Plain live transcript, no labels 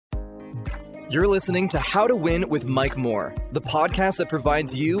You're listening to How to Win with Mike Moore, the podcast that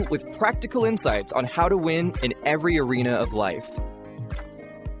provides you with practical insights on how to win in every arena of life.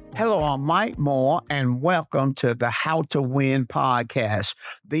 Hello, I'm Mike Moore, and welcome to the How to Win podcast.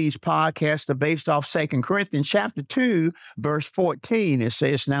 These podcasts are based off 2 Corinthians chapter 2, verse 14. It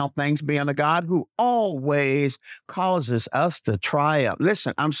says, "Now thanks be unto God who always causes us to triumph."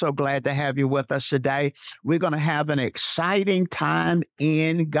 Listen, I'm so glad to have you with us today. We're going to have an exciting time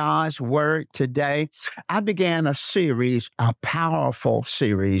in God's Word today. I began a series, a powerful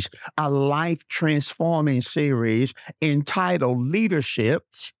series, a life-transforming series entitled Leadership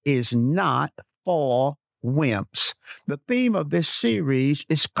is Not for Wimps. The theme of this series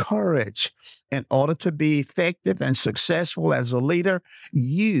is courage. In order to be effective and successful as a leader,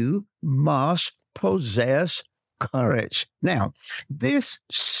 you must possess courage. Now, this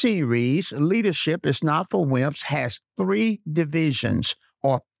series, Leadership is Not for Wimps, has three divisions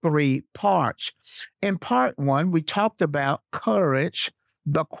or three parts. In part one, we talked about courage,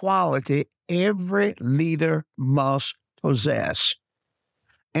 the quality every leader must possess.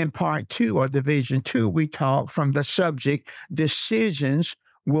 In part two, or division two, we talk from the subject, decisions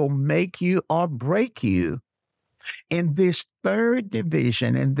will make you or break you. In this third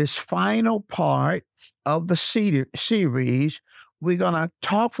division, in this final part of the series, we're going to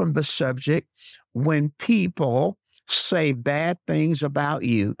talk from the subject, when people say bad things about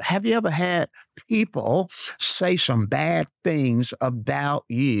you. Have you ever had people say some bad things about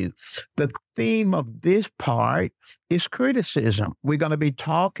you? The theme of this part is criticism. We're going to be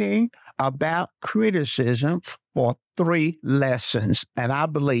talking about criticism for 3 lessons, and I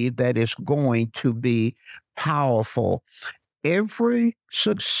believe that it's going to be powerful. Every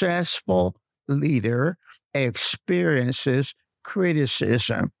successful leader experiences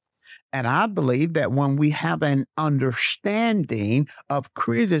criticism. And I believe that when we have an understanding of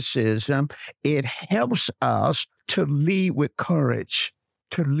criticism, it helps us to lead with courage,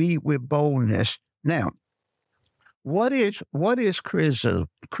 to lead with boldness. Now, what is criticism?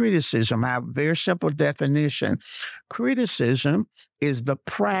 Criticism, I have a very simple definition. Criticism is the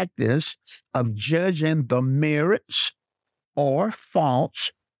practice of judging the merits or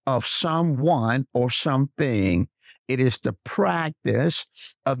faults of someone or something. It is the practice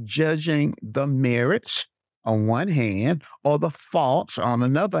of judging the merits on one hand or the faults on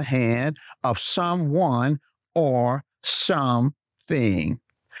another hand of someone or something.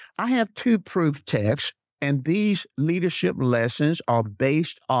 I have 2 proof texts, and these leadership lessons are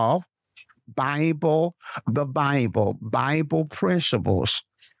based off Bible principles.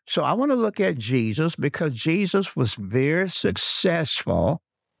 So I want to look at Jesus because Jesus was very successful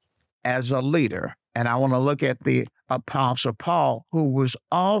as a leader. And I want to look at the Apostle Paul, who was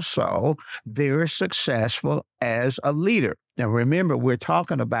also very successful as a leader. Now, remember, we're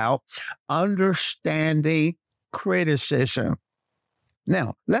talking about understanding criticism.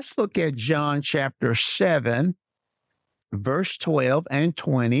 Now, let's look at John chapter 7, verse 12 and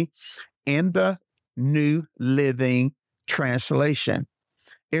 20 in the New Living Translation.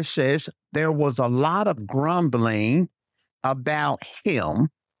 It says, there was a lot of grumbling about him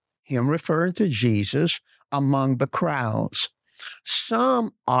referring to Jesus, among the crowds.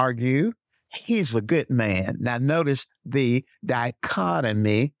 Some argue he's a good man. Now, notice the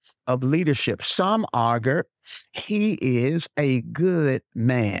dichotomy of leadership. Some argue he is a good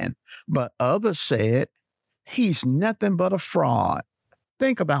man, but others said he's nothing but a fraud.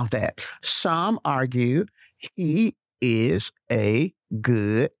 Think about that. Some argue he is a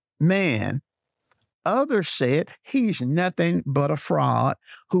good man. Others said he's nothing but a fraud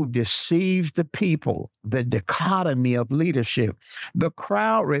who deceives the people, the dichotomy of leadership. The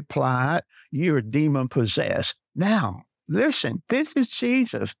crowd replied, "You're demon-possessed." Now, listen, this is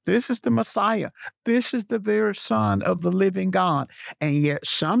Jesus. This is the Messiah. This is the very Son of the living God. And yet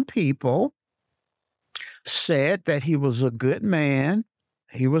some people said that he was a good man,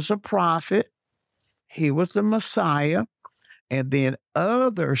 he was a prophet, he was the Messiah, and then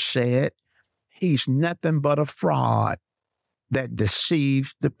others said, he's nothing but a fraud that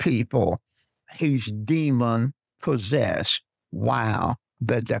deceives the people. He's demon-possessed. Wow.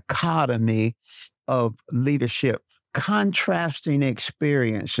 The dichotomy of leadership, contrasting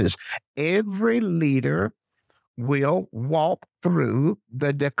experiences. Every leader will walk through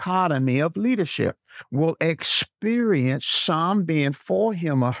the dichotomy of leadership, will experience some being for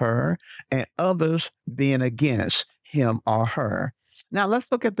him or her and others being against him or her. Now,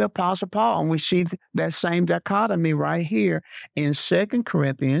 let's look at the Apostle Paul, and we see that same dichotomy right here in 2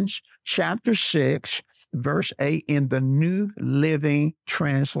 Corinthians chapter 6, verse 8 in the New Living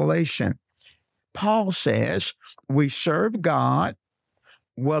Translation. Paul says, we serve God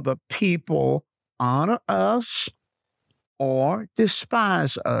whether people honor us or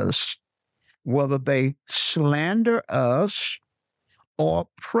despise us, whether they slander us or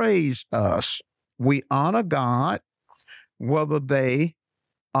praise us. We honor God, whether they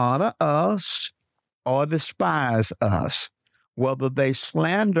honor us or despise us, whether they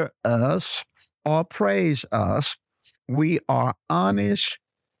slander us or praise us. We are honest,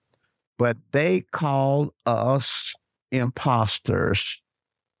 but they call us imposters.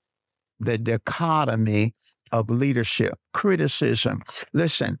 The dichotomy of leadership, criticism.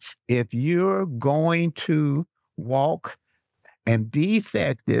 Listen, if you're going to walk and be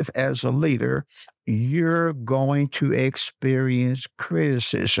effective as a leader, you're going to experience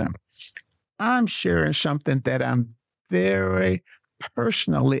criticism. I'm sharing something that I'm very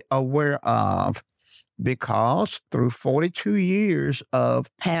personally aware of because through 42 years of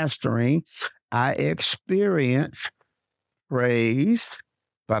pastoring, I experienced praise,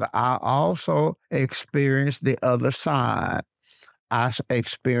 but I also experienced the other side.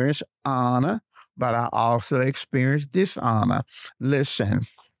 Experienced honor, but I also experienced dishonor. Listen,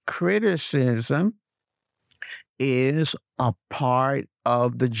 criticism is a part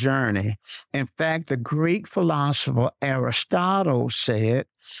of the journey. In fact, the Greek philosopher Aristotle said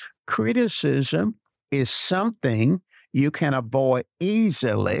criticism is something you can avoid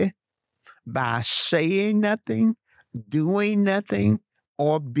easily by saying nothing, doing nothing,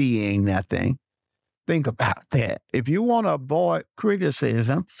 or being nothing. Think about that. If you want to avoid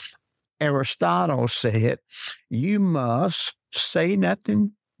criticism, Aristotle said you must say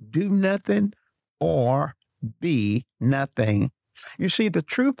nothing, do nothing, or be nothing. You see, the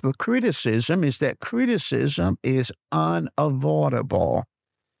truth of criticism is that criticism is unavoidable.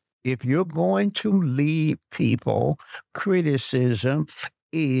 If you're going to lead people, criticism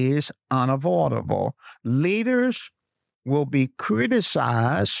is unavoidable. Leaders will be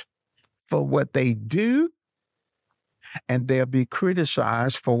criticized for what they do, and they'll be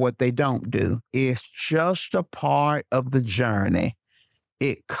criticized for what they don't do. It's just a part of the journey.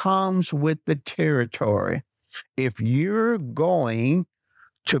 It comes with the territory. If you're going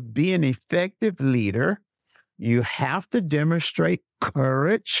to be an effective leader, you have to demonstrate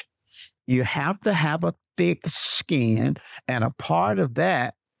courage. You have to have a thick skin. And a part of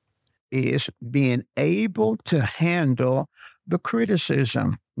that is being able to handle the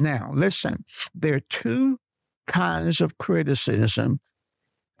criticism. Now, listen, there are two kinds of criticism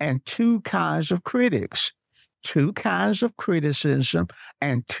and two kinds of critics. Two kinds of criticism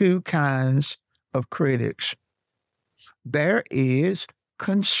and two kinds of critics. There is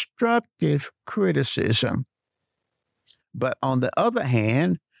constructive criticism. But on the other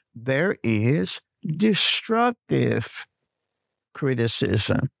hand, there is destructive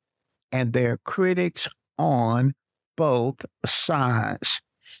criticism. And there are critics on both sides.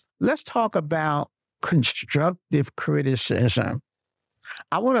 Let's talk about constructive criticism.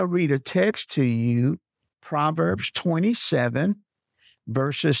 I want to read a text to you, Proverbs 27,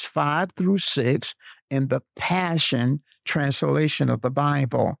 verses 5 through 6, in the Passion translation of the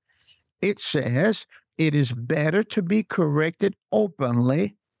Bible. It says, "It is better to be corrected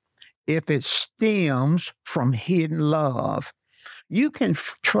openly if it stems from hidden love." You can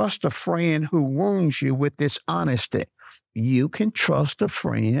trust a friend who wounds you with dishonesty. You can trust a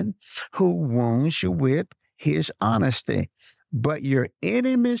friend who wounds you with his honesty. But your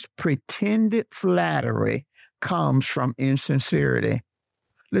enemy's pretended flattery comes from insincerity.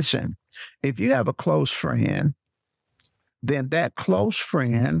 Listen, if you have a close friend, then that close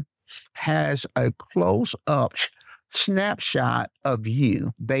friend has a close-up snapshot of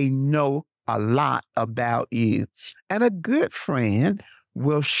you. They know a lot about you. And a good friend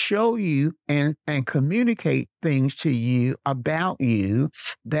will show you and communicate things to you about you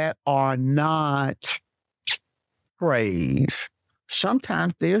that are not praise.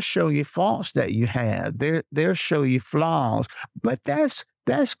 Sometimes they'll show you faults that you have. They'll show you flaws, but that's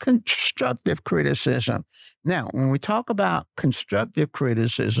constructive criticism. Now, when we talk about constructive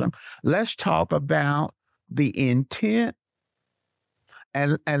criticism, let's talk about the intent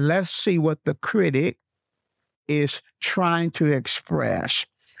and let's see what the critic is trying to express.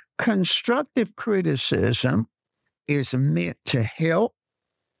 Constructive criticism is meant to help,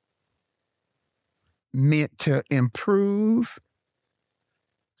 meant to improve.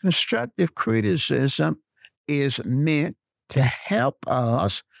 Constructive criticism is meant to help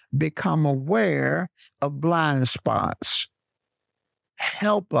us become aware of blind spots,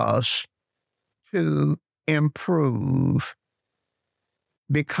 help us to improve,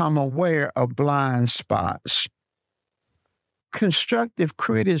 become aware of blind spots. Constructive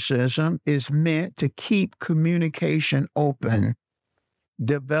criticism is meant to keep communication open.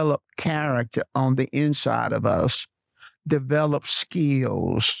 develop character on the inside of us, develop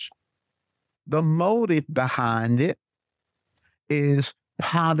skills. The motive behind it is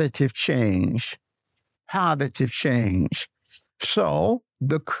positive change. Positive change. So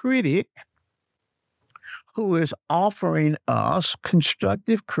the critic who is offering us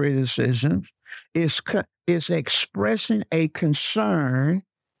constructive criticism is expressing a concern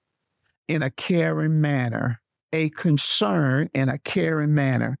in a caring manner. A concern in a caring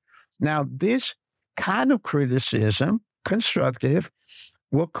manner. Now, this kind of criticism, constructive,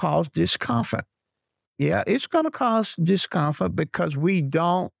 will cause discomfort. Yeah, it's going to cause discomfort because we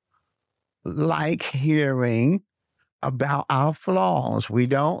don't like hearing about our flaws. We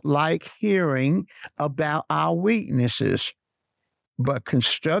don't like hearing about our weaknesses. But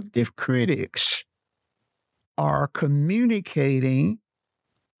constructive critics are communicating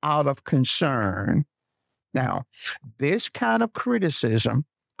out of concern. Now, this kind of criticism,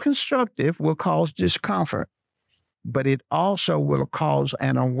 constructive, will cause discomfort, but it also will cause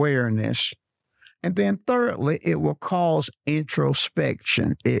an awareness. And then thirdly, it will cause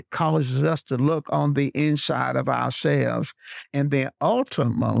introspection. It causes us to look on the inside of ourselves. And then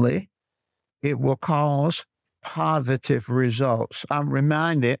ultimately, it will cause positive results. I'm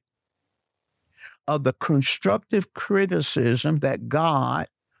reminded of the constructive criticism that God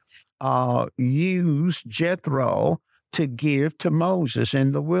used Jethro to give to Moses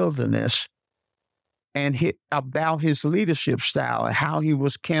in the wilderness, and about his leadership style and how he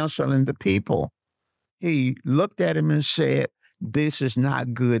was counseling the people. He looked at him and said, "This is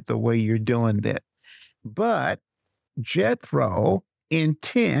not good the way you're doing that." But Jethro's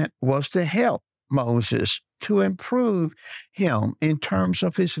intent was to help Moses, to improve him in terms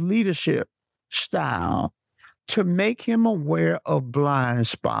of his leadership style, to make him aware of blind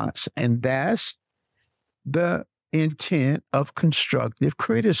spots. And that's the intent of constructive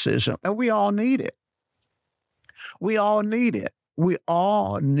criticism. And we all need it. We all need it. We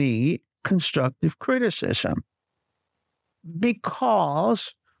all need constructive criticism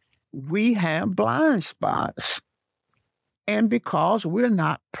because we have blind spots and because we're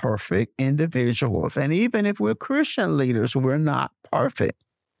not perfect individuals. And even if we're Christian leaders, we're not perfect.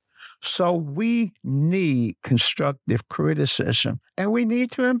 So we need constructive criticism and we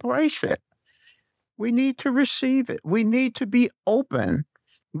need to embrace it. We need to receive it. We need to be open.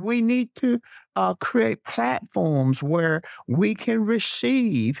 We need to create platforms where we can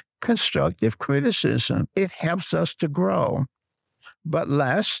receive constructive criticism. It helps us to grow. But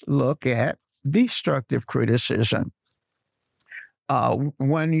let's look at destructive criticism.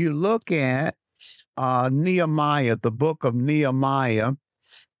 When you look at Nehemiah, the book of Nehemiah,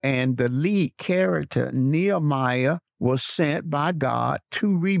 and the lead character, Nehemiah, was sent by God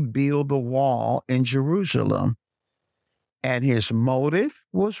to rebuild the wall in Jerusalem. And his motive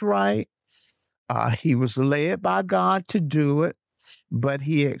was right. He was led by God to do it, but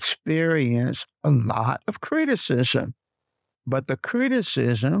he experienced a lot of criticism. But the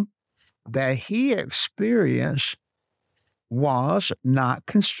criticism that he experienced was not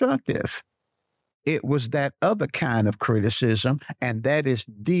constructive. It was that other kind of criticism, and that is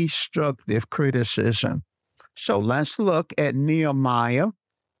destructive criticism. So let's look at Nehemiah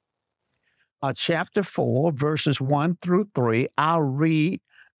chapter 4, verses 1 through 3. I'll read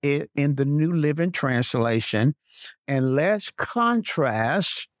it in the New Living Translation, and let's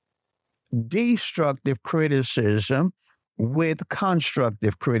contrast destructive criticism with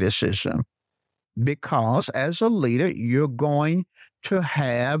constructive criticism. Because as a leader, you're going to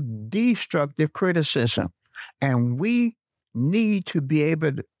have destructive criticism. And we need to be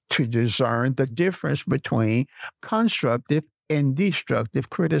able to discern the difference between constructive and destructive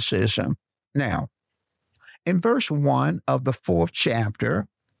criticism. Now, in verse 1 of the 4th chapter,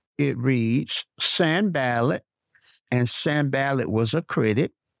 it reads, Sanballat, and Sanballat was a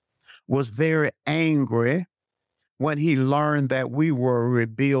critic, was very angry when he learned that we were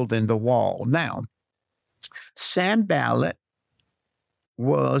rebuilding the wall. Now, Sanballat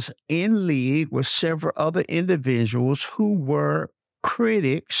was in league with several other individuals who were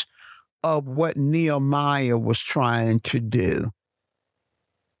critics of what Nehemiah was trying to do.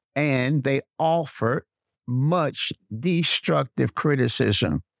 And they offered much destructive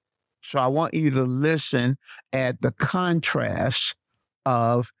criticism. So I want you to listen at the contrast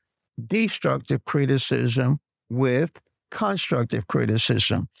of destructive criticism with constructive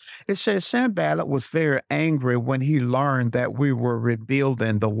criticism. It says Sanballat was very angry when he learned that we were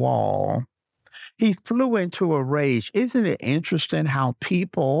rebuilding the wall. He flew into a rage. Isn't it interesting how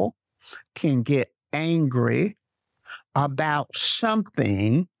people can get angry about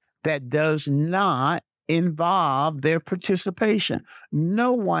something that does not involved their participation.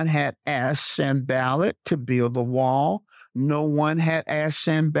 No one had asked Sanballat to build the wall. No one had asked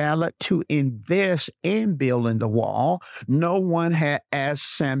Sanballat to invest in building the wall. No one had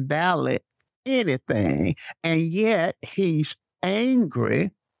asked Sanballat anything. And yet he's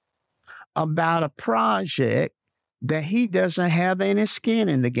angry about a project that he doesn't have any skin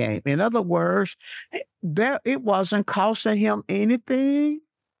in the game. In other words, it wasn't costing him anything.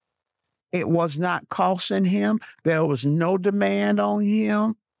 It was not costing him. There was no demand on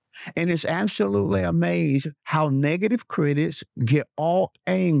him. And it's absolutely amazing how negative critics get all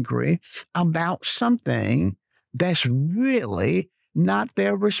angry about something that's really not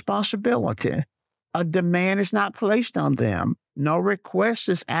their responsibility. A demand is not placed on them. No request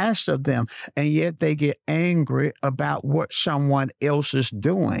is asked of them. And yet they get angry about what someone else is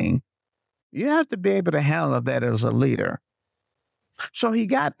doing. You have to be able to handle that as a leader. So he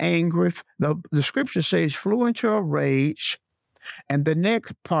got angry. The scripture says, flew into a rage. And the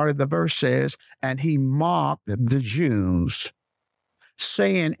next part of the verse says, and he mocked the Jews,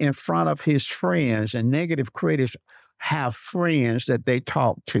 saying in front of his friends, and negative critics have friends that they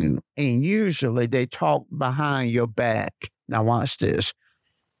talk to, and usually they talk behind your back. Now watch this.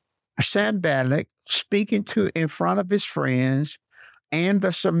 Sanballat speaking in front of his friends and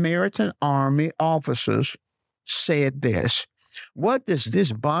the Samaritan army officers said this, what does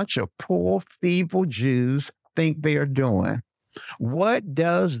this bunch of poor, feeble Jews think they are doing? What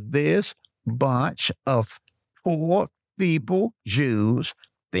does this bunch of poor, feeble Jews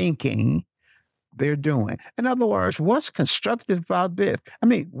thinking they're doing? In other words, what's constructive about this? I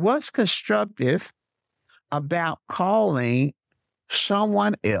mean, what's constructive about calling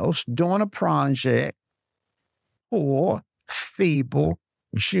someone else doing a project poor, feeble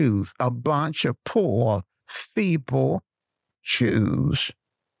Jews? A bunch of poor, feeble Jews.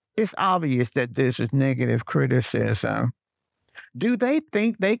 It's obvious that this is negative criticism. Do they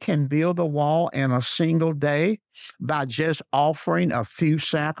think they can build a wall in a single day by just offering a few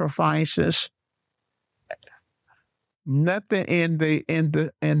sacrifices? Nothing in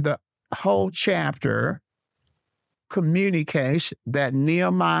the whole chapter communicates that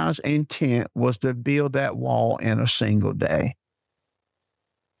Nehemiah's intent was to build that wall in a single day.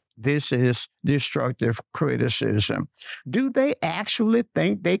 This is destructive criticism. Do they actually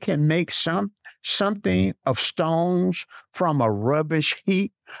think they can make something of stones from a rubbish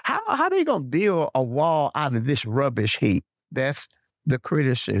heap? How are they going to build a wall out of this rubbish heap? That's the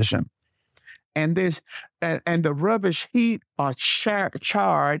criticism. And the rubbish heap are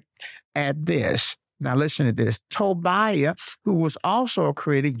charred at this. Now listen to this. Tobiah, who was also a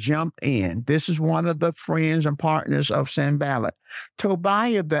critic, jumped in. This is one of the friends and partners of Sanballat.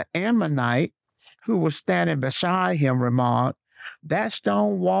 Tobiah, the Ammonite, who was standing beside him, remarked, that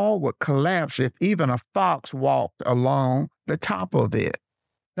stone wall would collapse if even a fox walked along the top of it.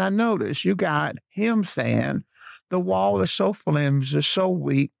 Now notice, you got him saying the wall is so flimsy, so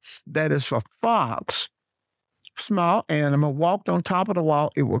weak, that if a fox, small animal, walked on top of the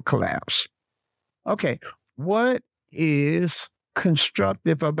wall, it would collapse. Okay, what is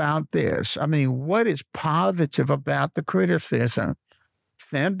constructive about this? I mean, what is positive about the criticism?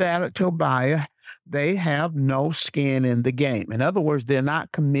 Sanballat, Tobiah, they have no skin in the game. In other words, they're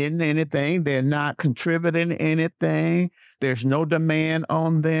not committing anything. They're not contributing anything. There's no demand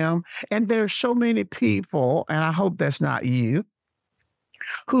on them. And there's so many people, and I hope that's not you,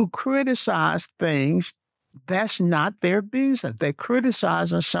 who criticize things that's not their business. They're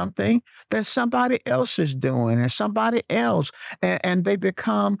criticizing something that somebody else is doing and somebody else, and they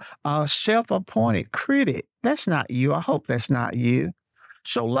become a self-appointed critic. That's not you. I hope that's not you.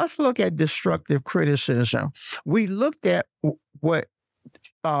 So let's look at destructive criticism. We looked at what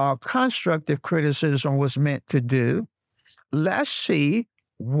constructive criticism was meant to do. Let's see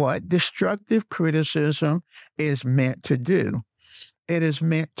what destructive criticism is meant to do. It is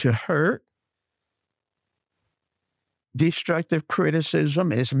meant to hurt. Destructive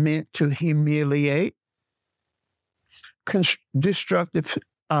criticism is meant to humiliate. Destructive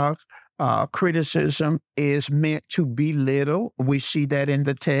criticism is meant to belittle. We see that in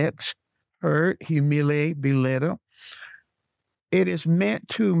the text. Hurt, humiliate, belittle. It is meant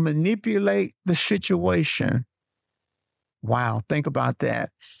to manipulate the situation. Wow, think about that.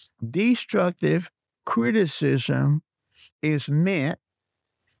 Destructive criticism is meant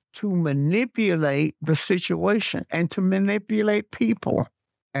to manipulate the situation and to manipulate people.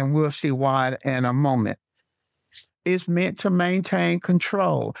 And we'll see why in a moment. It's meant to maintain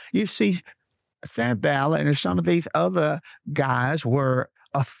control. You see, Sanballat and some of these other guys were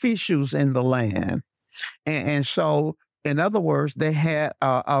officials in the land. And so, in other words, they had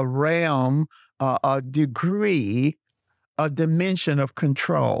a realm a degree, a dimension of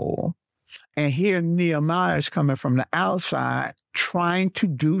control. And here Nehemiah is coming from the outside, trying to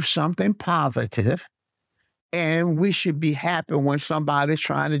do something positive. And we should be happy when somebody's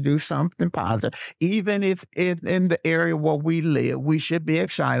trying to do something positive. Even if in the area where we live, we should be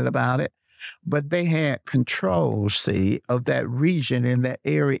excited about it. But they had control, see, of that region in that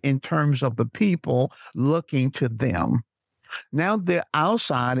area in terms of the people looking to them. Now the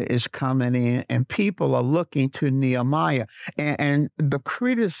outsider is coming in and people are looking to Nehemiah. And the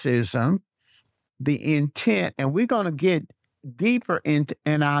criticism, the intent, and we're going to get deeper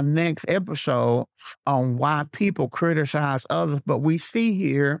in our next episode on why people criticize others. But we see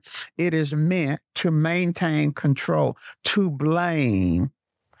here it is meant to maintain control, to blame,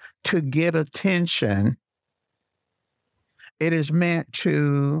 to get attention. It is meant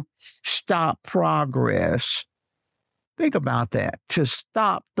to stop progress. Think about that, to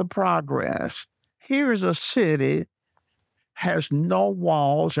stop the progress. Here is a city has no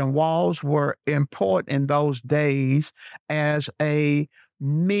walls, and walls were important in those days as a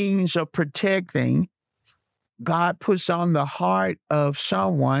means of protecting. God puts on the heart of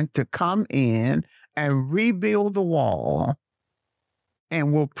someone to come in and rebuild the wall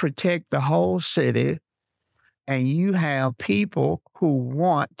and will protect the whole city. And you have people who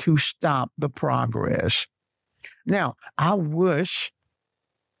want to stop the progress. Now, I wish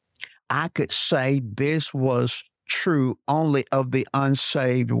I could say this was true only of the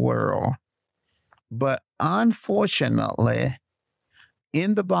unsaved world. But unfortunately,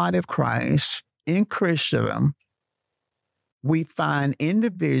 in the body of Christ, in Christendom, we find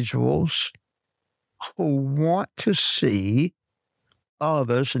individuals who want to see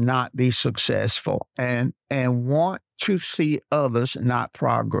others not be successful and want to see others not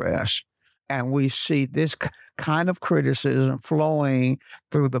progress. And we see this kind of criticism flowing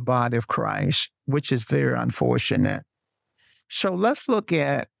through the body of Christ, which is very unfortunate. So let's look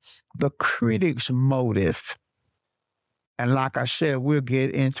at the critic's motive. And like I said, we'll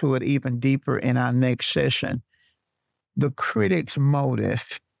get into it even deeper in our next session. The critic's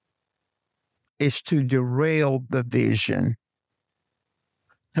motive is to derail the vision,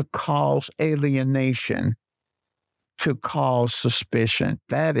 to cause alienation, to cause suspicion.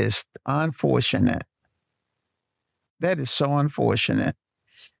 That is unfortunate. That is so unfortunate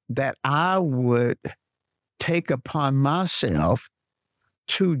that I would take upon myself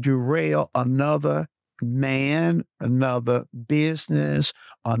to derail another man, another business,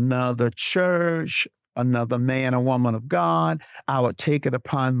 another church, another man or woman of God. I would take it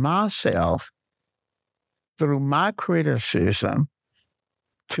upon myself through my criticism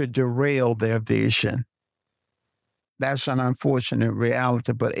to derail their vision. That's an unfortunate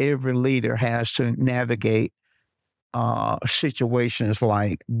reality, but every leader has to navigate situations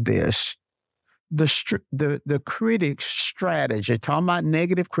like this. The critic's strategy, talking about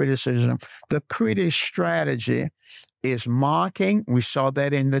negative criticism, the critic's strategy is mocking. We saw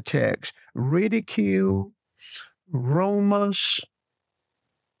that in the text. Ridicule, rumors,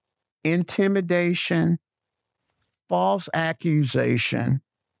 intimidation, false accusation,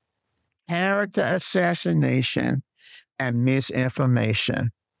 character assassination, and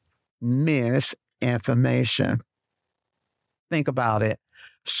misinformation. Misinformation. Think about it.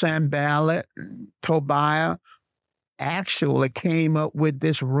 Sanballat, Tobiah actually came up with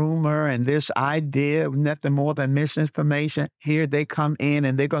this rumor and this idea of nothing more than misinformation. Here they come in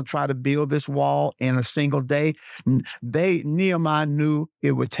and they're going to try to build this wall in a single day. Nehemiah knew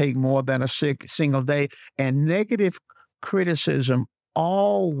it would take more than a single day. And negative criticism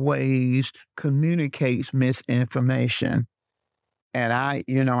always communicates misinformation. And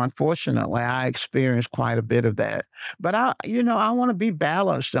unfortunately, I experienced quite a bit of that. But I want to be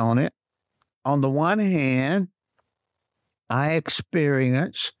balanced on it. On the one hand, I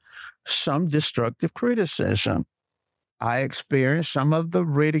experienced some destructive criticism. I experienced some of the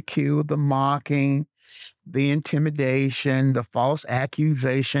ridicule, the mocking, the intimidation, the false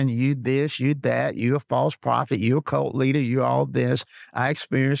accusation, you this, you that, you a false prophet, you a cult leader, you all this. I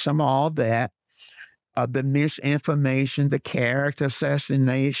experienced some of all that. The misinformation, the character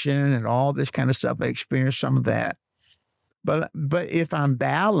assassination, and all this kind of stuff. I experienced some of that. But if I'm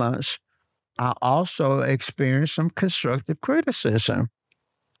balanced, I also experienced some constructive criticism.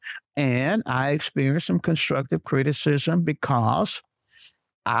 And I experienced some constructive criticism because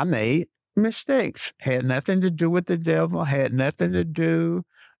I made mistakes. Had nothing to do with the devil, had nothing to do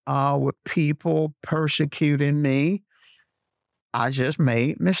with people persecuting me. I just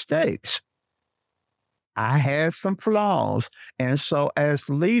made mistakes. I had some flaws. And so as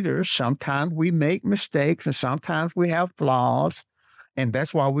leaders, sometimes we make mistakes and sometimes we have flaws. And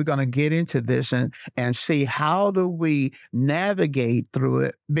that's why we're going to get into this and see how do we navigate through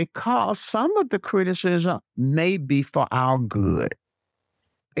it, because some of the criticism may be for our good.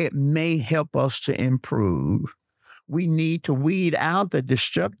 It may help us to improve. We need to weed out the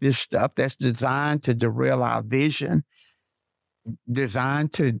destructive stuff that's designed to derail our vision,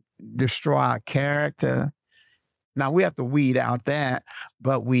 designed to destroy our character. Now, we have to weed out that,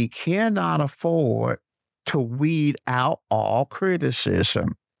 but we cannot afford to weed out all criticism,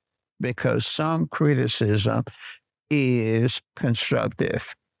 because some criticism is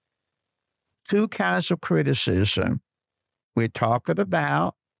constructive. Two kinds of criticism. We're talking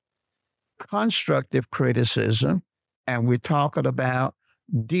about constructive criticism, and we're talking about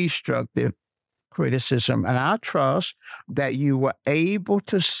destructive criticism. And I trust that you were able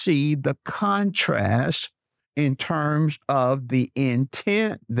to see the contrast in terms of the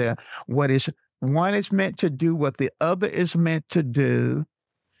intent, what is one is meant to do, what the other is meant to do,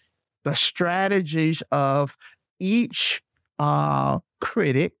 the strategies of each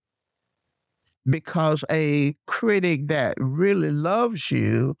critic, because a critic that really loves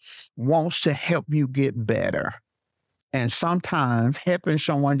you wants to help you get better. And sometimes helping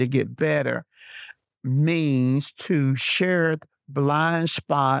someone to get better means to share blind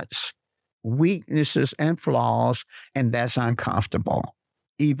spots, weaknesses, and flaws, and that's uncomfortable.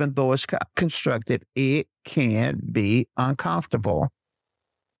 Even though it's constructive, it can be uncomfortable.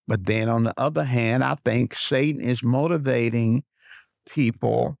 But then on the other hand, I think Satan is motivating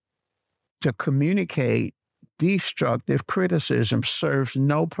people to communicate destructive criticism. Serves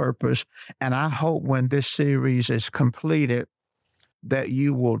no purpose. And I hope when this series is completed that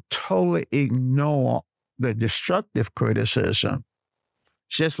you will totally ignore the destructive criticism.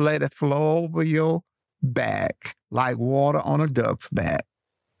 Just let it flow over your back like water on a duck's back.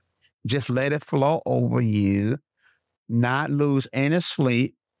 Just let it flow over you, not lose any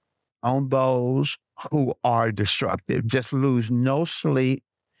sleep on those who are destructive. Just lose no sleep.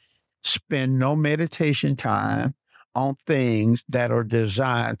 Spend no meditation time on things that are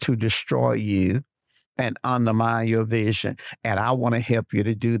designed to destroy you and undermine your vision. And I want to help you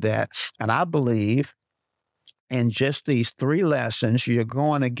to do that. And I believe in just these 3 lessons, you're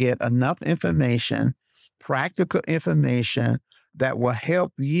going to get enough information, practical information, that will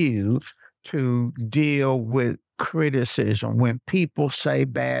help you to deal with criticism when people say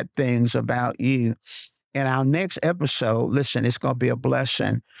bad things about you. In our next episode, listen, it's going to be a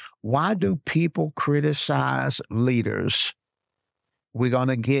blessing. Why do people criticize leaders? We're going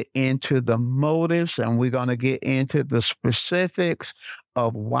to get into the motives, and we're going to get into the specifics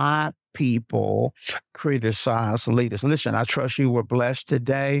of why people criticize leaders. Listen, I trust you were blessed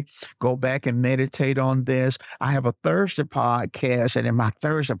today. Go back and meditate on this. I have a Thursday podcast, and in my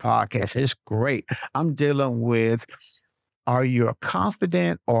Thursday podcast, it's great. I'm dealing with, are you a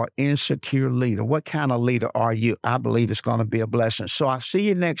confident or insecure leader? What kind of leader are you? I believe it's going to be a blessing. So I'll see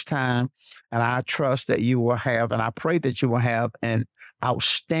you next time, and I trust that you will have, and I pray that you will have an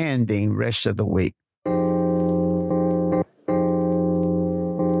outstanding rest of the week.